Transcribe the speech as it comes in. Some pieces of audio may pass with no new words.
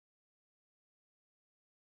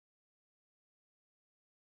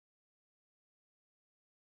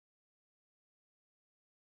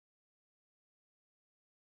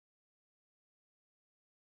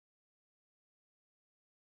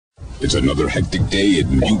It's another hectic day at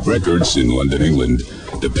Mute Records in London, England.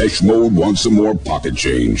 Depeche Mode wants some more pocket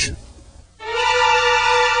change.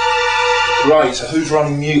 Right, so who's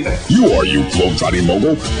running Mute? You are, you globe-trotting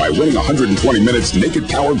mogul, by winning 120 Minutes Naked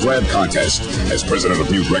Power Grab Contest. As president of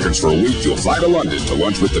Mute Records for a week, you'll fly to London to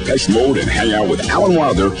lunch with Depeche Mode and hang out with Alan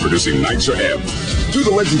Wilder, producing Nights Are Ebb. Do the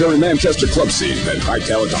legendary Manchester club scene, then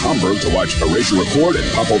hightail it to Hamburg to watch Erasure record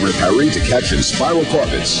and pop over to Paris to catch in Spiral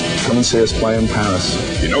Carpets. Come and see us play in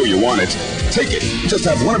Paris. You know you want it. Take it. Just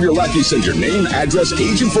have one of your lackeys send your name, address,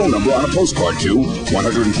 age, and phone number on a postcard to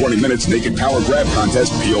 120 Minutes Naked Power Grab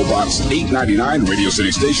Contest, P.O. Box 899, Radio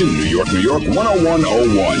City Station, New York, New York,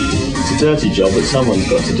 10101. It's a dirty job, but someone's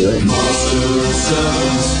got to do it.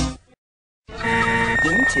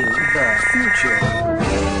 Into the future.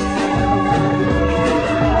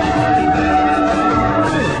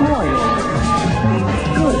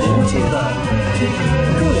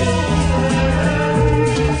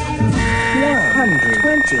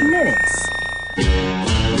 Minutes.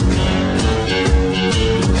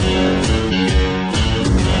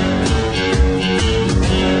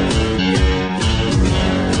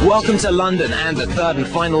 Welcome to London and the third and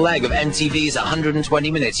final leg of MTV's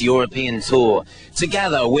 120 Minutes European Tour.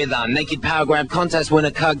 Together with our Naked Power Grab Contest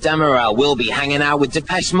winner Kirk Demerel, we'll be hanging out with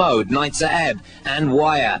Depeche Mode, Nights Are Ebb, and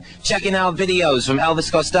Wire, checking out videos from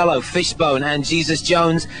Elvis Costello, Fishbone, and Jesus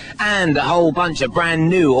Jones, and a whole bunch of brand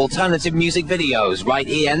new alternative music videos right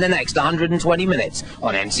here in the next 120 minutes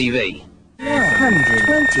on MTV.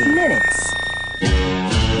 120 minutes.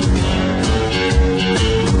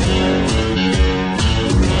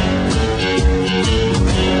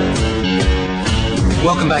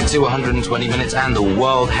 Welcome back to 120 Minutes and the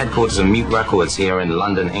world headquarters of Mute Records here in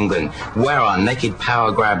London, England, where our Naked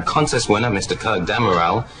Power Grab Contest winner, Mr. Kirk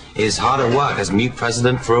Demerel, is hard at work as Mute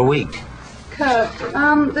president for a week. Kirk,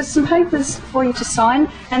 there's some papers for you to sign,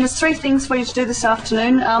 and there's 3 things for you to do this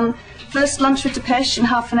afternoon. First, lunch with Depeche in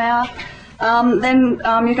half an hour. Then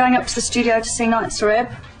you're going up to the studio to see Nights Are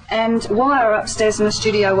Ebb, and Wire upstairs in the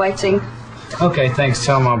studio waiting. Okay, thanks.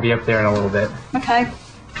 Tell them I'll be up there in a little bit. Okay,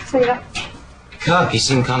 see ya. Kirk, you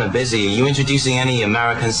seem kind of busy. Are you introducing any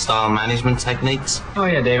American-style management techniques? Oh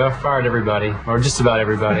yeah, Dave, I fired everybody, or just about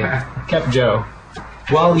everybody. Kept Joe.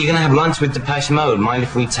 Well, you're going to have lunch with Depeche Mode. Mind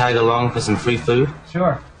if we tag along for some free food?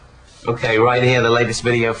 Sure. Okay, right here, the latest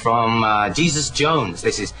video from Jesus Jones.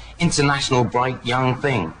 This is International Bright Young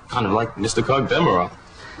Thing, kind of like Mr. Kirk Demerel.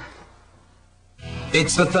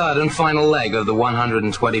 It's the third and final leg of the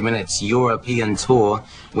 120 Minutes European Tour.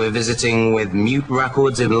 We're visiting with Mute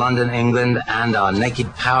Records in London, England, and our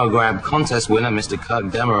Naked Power Grab Contest winner, Mr. Kirk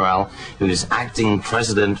Demerel, who is acting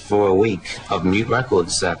president for a week of Mute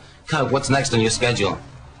Records. Kirk, what's next on your schedule?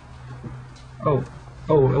 Oh,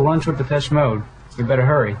 a lunch with Depeche Mode. We better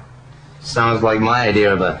hurry. Sounds like my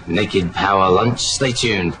idea of a Naked Power lunch. Stay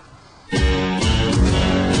tuned.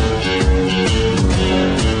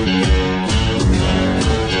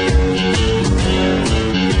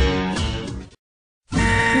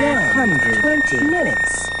 120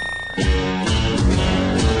 minutes.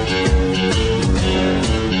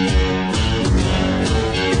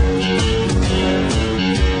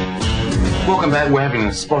 Welcome back. We're having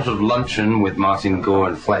a spot of luncheon with Martin Gore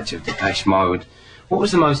and Fletch of Depeche Mode. What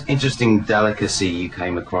was the most interesting delicacy you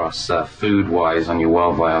came across, food-wise, on your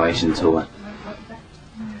World Violation tour?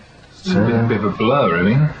 It's a bit of a blur,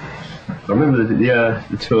 really. I remember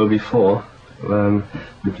the tour before.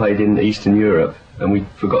 We played in Eastern Europe, and we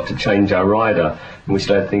forgot to change our rider, and we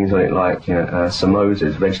still had things on it like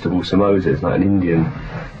samosas, vegetable samosas, like an Indian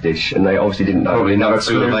dish, and they obviously didn't know. Probably not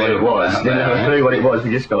clue what it was. Didn't have a clue what it was.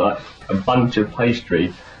 We just got like a bunch of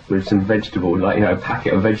pastry with some vegetable, like a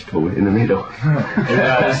packet of vegetables in the middle.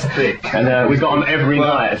 It's thick, and we got them every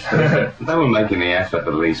night. They were making the effort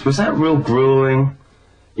at least. Was that real grueling?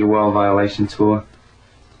 Your World Violation tour?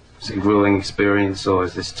 Was it a grueling experience, or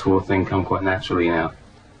has this tour thing come quite naturally now?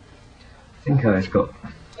 I think it's got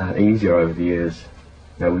easier over the years.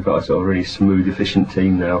 We've got a sort of really smooth, efficient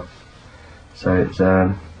team now. So it's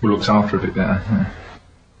we looked after a bit better. Yeah.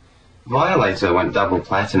 Violator went double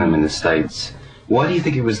platinum in the States. Why do you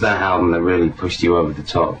think it was that album that really pushed you over the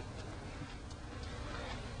top?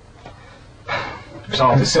 It's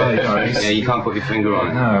hard to say. Yeah, you can't put your finger on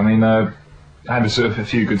it. No, I mean, I had a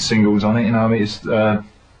few good singles on it. I mean, it's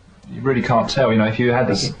you really can't tell. If you had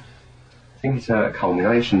this. I think it's a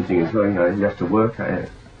culmination thing as well. You have to work at it.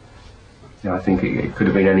 I think it could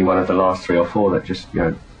have been any one of the last 3 or 4 that just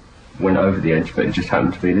went over the edge, but it just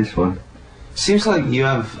happened to be this one. Seems like you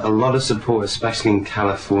have a lot of support, especially in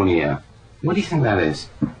California. What do you think that is?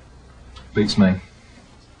 Beats me.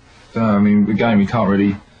 I mean, again, we can't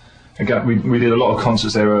really again, we did a lot of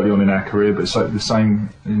concerts there early on in our career, but it's like the same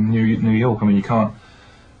in New York. I mean, in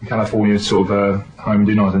California sort of homed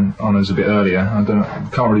in on us a bit earlier. I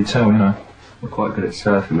can't really tell, you know. We're quite good at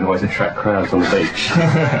surfing. We always attract crowds on the beach.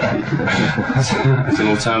 It's an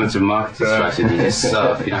alternative marketing strategy. Just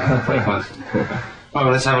surf, you know. Play concerts. Right,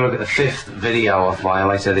 well, let's have a look at the 5th video off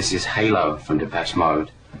Violator. This is Halo from Depeche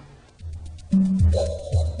Mode.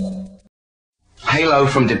 Halo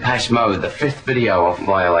from Depeche Mode, the 5th video off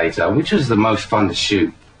Violator. Which was the most fun to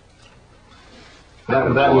shoot?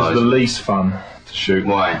 That was the least fun to shoot.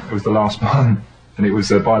 Why? It was the last one, and it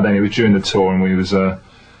was by then it was during the tour, and we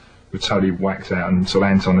were totally whacked out, and sort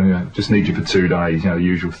of Anton, you know, just need you for 2 days, you know, the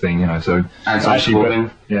usual thing, you know. So actually,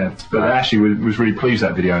 but actually was really pleased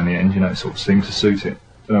that video in the end, you know. It sort of seemed to suit it.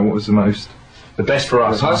 I don't know what was the best for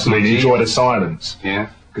us. We enjoyed the silence. Yeah.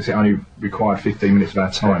 Because it only required 15 minutes of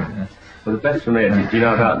our time. Yeah. Well, the best for me, do you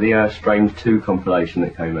know about the Strange 2 compilation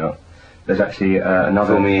that came out? There's actually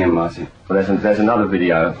another... Fill me in, Martin. Well, there's another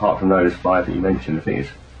video, apart from those 5 that you mentioned. I think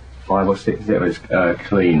it's 5 or 6, it was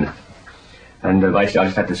clean. And basically I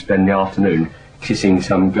just had to spend the afternoon kissing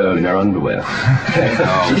some girl in her underwear.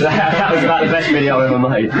 That was about the best video I ever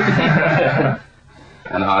made.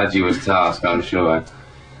 An arduous task, I'm sure.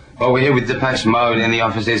 Well, we're here with Depeche Mode in the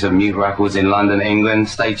offices of Mute Records in London, England.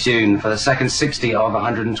 Stay tuned for the second 60 of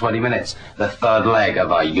 120 minutes, the 3rd leg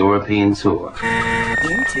of our European tour.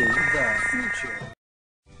 Into the future.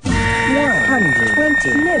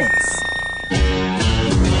 120 minutes.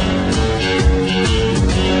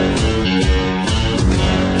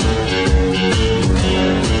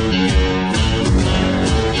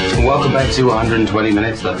 Welcome back to 120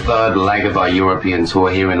 minutes, the 3rd leg of our European tour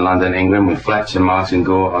here in London, England, with Fletch and Martin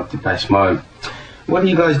Gore of Depeche Mode. What do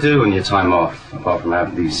you guys do on your time off, apart from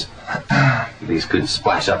having these good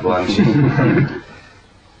splash-up lunches?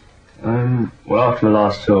 Well, after the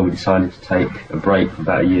last tour, we decided to take a break for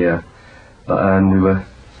about a year, but we were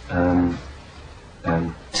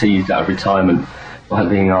teased out of retirement by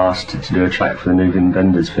being asked to do a track for the new Vin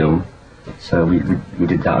Vendors film. So we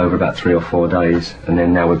did that over about 3 or 4 days, and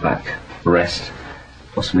then now we're back for rest,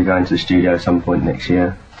 possibly going to the studio at some point next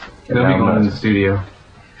year. They'll be going to the studio.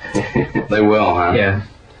 They will, huh? Yeah.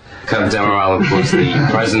 Kurt Demerol, of course, the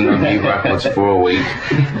president of Mute Records for a week.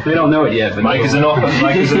 We don't know it yet, but Make us an offer.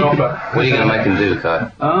 Make us an offer. What are you going to make him do,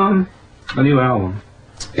 Kurt? A new album.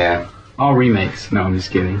 Yeah. All remakes. No, I'm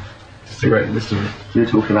just kidding. Just a great list of it. You were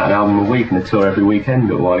talking about an album a week and a tour every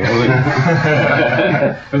weekend, or what? Isn't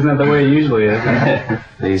that the way it usually is?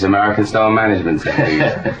 These American-style management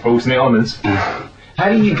techniques. Forcing it on us. How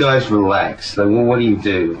do you guys relax? Like, what do you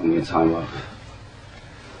do on your time off?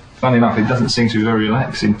 Funny enough, it doesn't seem to be very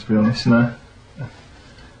relaxing, to be honest, you know.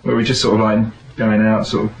 Where we're just sort of like going out,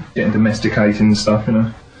 sort of getting domesticated and stuff, you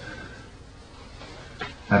know.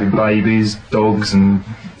 Having babies, dogs, and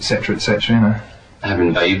etc., etc., you know.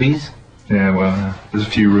 Having babies? Yeah, well, there's a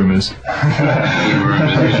few rumours.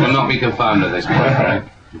 Which will not be confirmed at this point, right?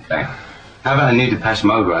 Okay. How about a new Depeche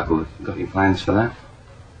Mode record? Got any plans for that?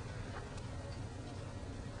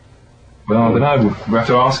 Well, I don't know. We'll have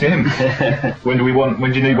to ask him. When do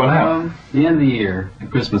you need one out? The end of the year, at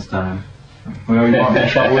Christmas time. Well, he might be in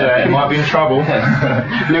trouble with that. He might be in trouble.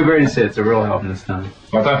 No greatest hits are real helping this time.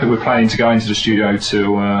 I don't think we're planning to go into the studio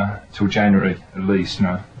till January, at least, you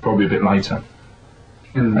know. Probably a bit later.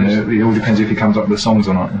 And it all depends if he comes up with the songs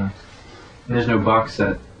or not, you know. There's no box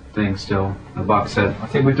set thing still. A box set. I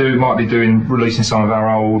think might be releasing some of our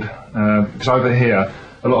old, because over here,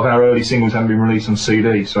 a lot of our early singles haven't been released on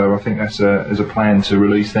CD, so I think there's a plan to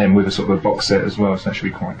release them with a sort of a box set as well, so that should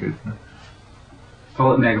be quite good.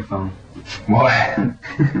 Call it Megaphone. Why?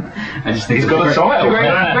 I just think he's got a title. Great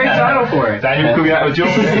title for it. Daniel could be out of a job.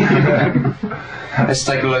 Let's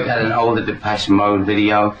take a look at an older Depeche Mode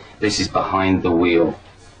video. This is Behind the Wheel.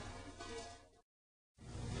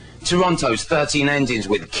 Toronto's 13 Engines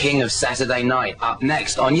with King of Saturday Night. Up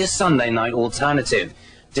next on your Sunday night alternative,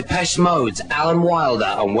 Depeche Mode's Alan Wilder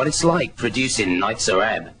on what it's like producing Nights Are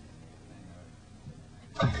Ebb.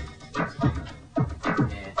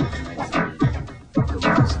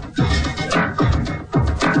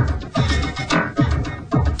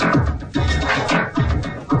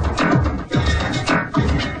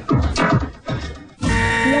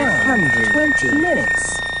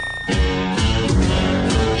 Minutes.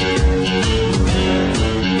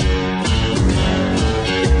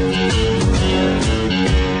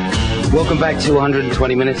 Welcome back to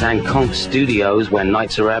 120 Minutes and Conch Studios, where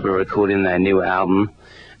Nights Are Ebb are recording their new album.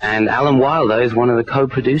 And Alan Wilder is one of the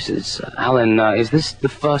co-producers. Alan, is this the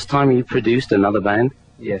first time you've produced another band?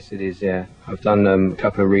 Yes, it is, yeah. I've done a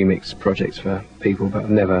couple of remix projects for people, but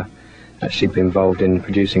I've never actually been involved in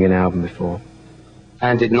producing an album before.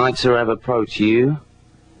 And did Nights Are ever approach you?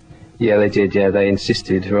 Yeah, they did. Yeah, they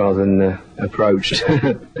insisted rather than approached.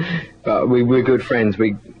 But we're good friends.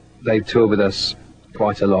 They tour with us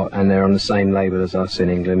quite a lot, and they're on the same label as us in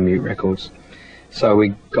England, Mute Records. So we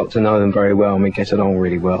got to know them very well, and we get along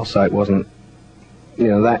really well. So it wasn't, you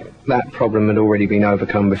know, that problem had already been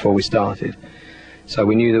overcome before we started. So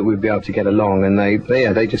we knew that we'd be able to get along, and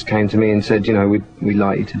they just came to me and said, you know, we'd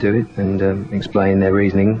like you to do it, and explain their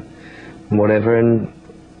reasoning and whatever. And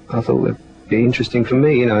I thought it'd be interesting for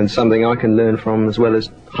me, you know, and something I can learn from, as well as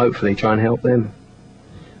hopefully try and help them.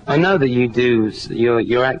 I know that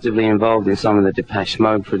you're actively involved in some of the Depeche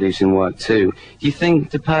Mode producing work too. Do you think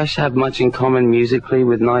Depeche have much in common musically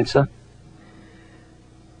with Nitzer?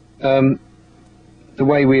 The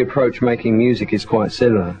way we approach making music is quite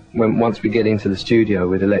similar. Once we get into the studio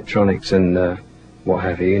with electronics and what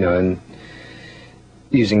have you, you know, and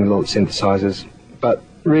using a lot of synthesizers. But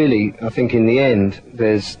really, I think in the end,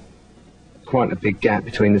 there's quite a big gap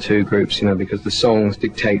between the two groups, you know, because the songs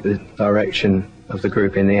dictate the direction of the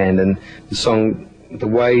group in the end, and the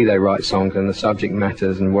way they write songs and the subject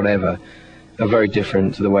matters and whatever are very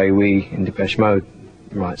different to the way we in Depeche Mode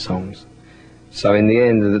write songs. So in the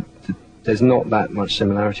end, there's not that much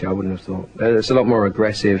similarity, I wouldn't have thought. There's a lot more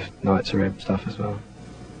aggressive Nitzer stuff as well.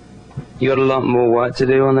 You got a lot more work to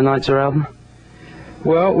do on the Nitzer album?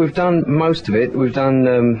 Well, we've done most of it. We've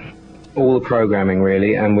done all the programming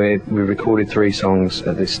really, and we've recorded 3 songs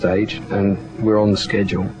at this stage, and we're on the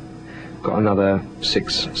schedule. Got another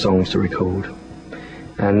 6 songs to record,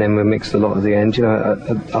 and then we'll mix a lot at the end. You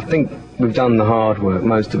know, I think we've done the hard work,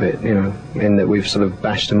 most of it, you know, in that we've sort of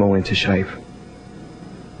bashed them all into shape.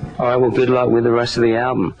 All right, well, good luck with the rest of the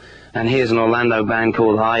album. And here's an Orlando band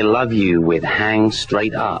called I Love You with Hang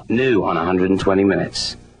Straight Up, new on 120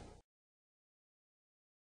 Minutes.